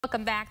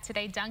Welcome back.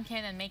 Today,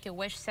 Dunkin and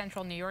Make-A-Wish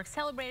Central New York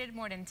celebrated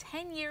more than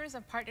 10 years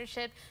of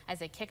partnership as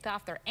they kicked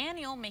off their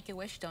annual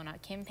Make-A-Wish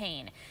Donut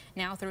campaign.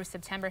 Now through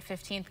September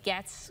 15th,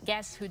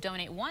 guests who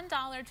donate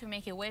 $1 to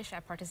Make-A-Wish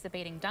at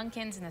participating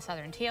Dunkins in the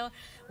Southern Tier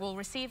will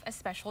receive a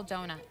special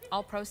donut.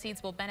 All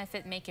proceeds will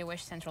benefit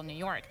Make-A-Wish Central New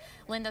York.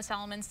 Linda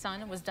Solomon's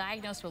son was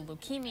diagnosed with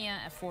leukemia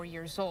at 4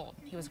 years old.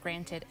 He was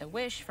granted a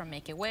wish from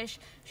Make-A-Wish.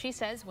 She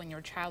says when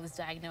your child is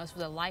diagnosed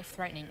with a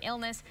life-threatening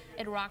illness,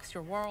 it rocks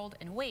your world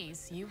in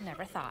ways you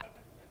never thought.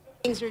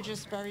 Things are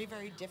just very,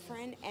 very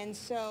different, and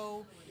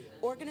so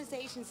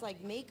organizations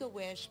like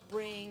Make-A-Wish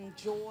bring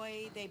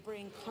joy, they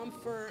bring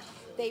comfort,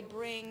 they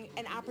bring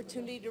an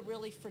opportunity to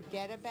really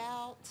forget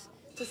about,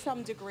 to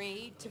some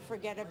degree, to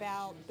forget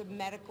about the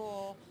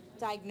medical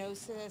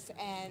diagnosis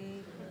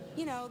and,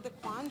 the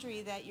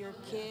quandary that your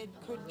kid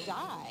could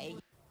die.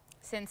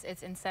 Since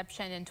its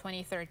inception in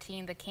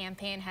 2013, the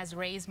campaign has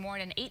raised more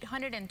than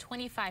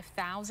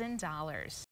 $825,000.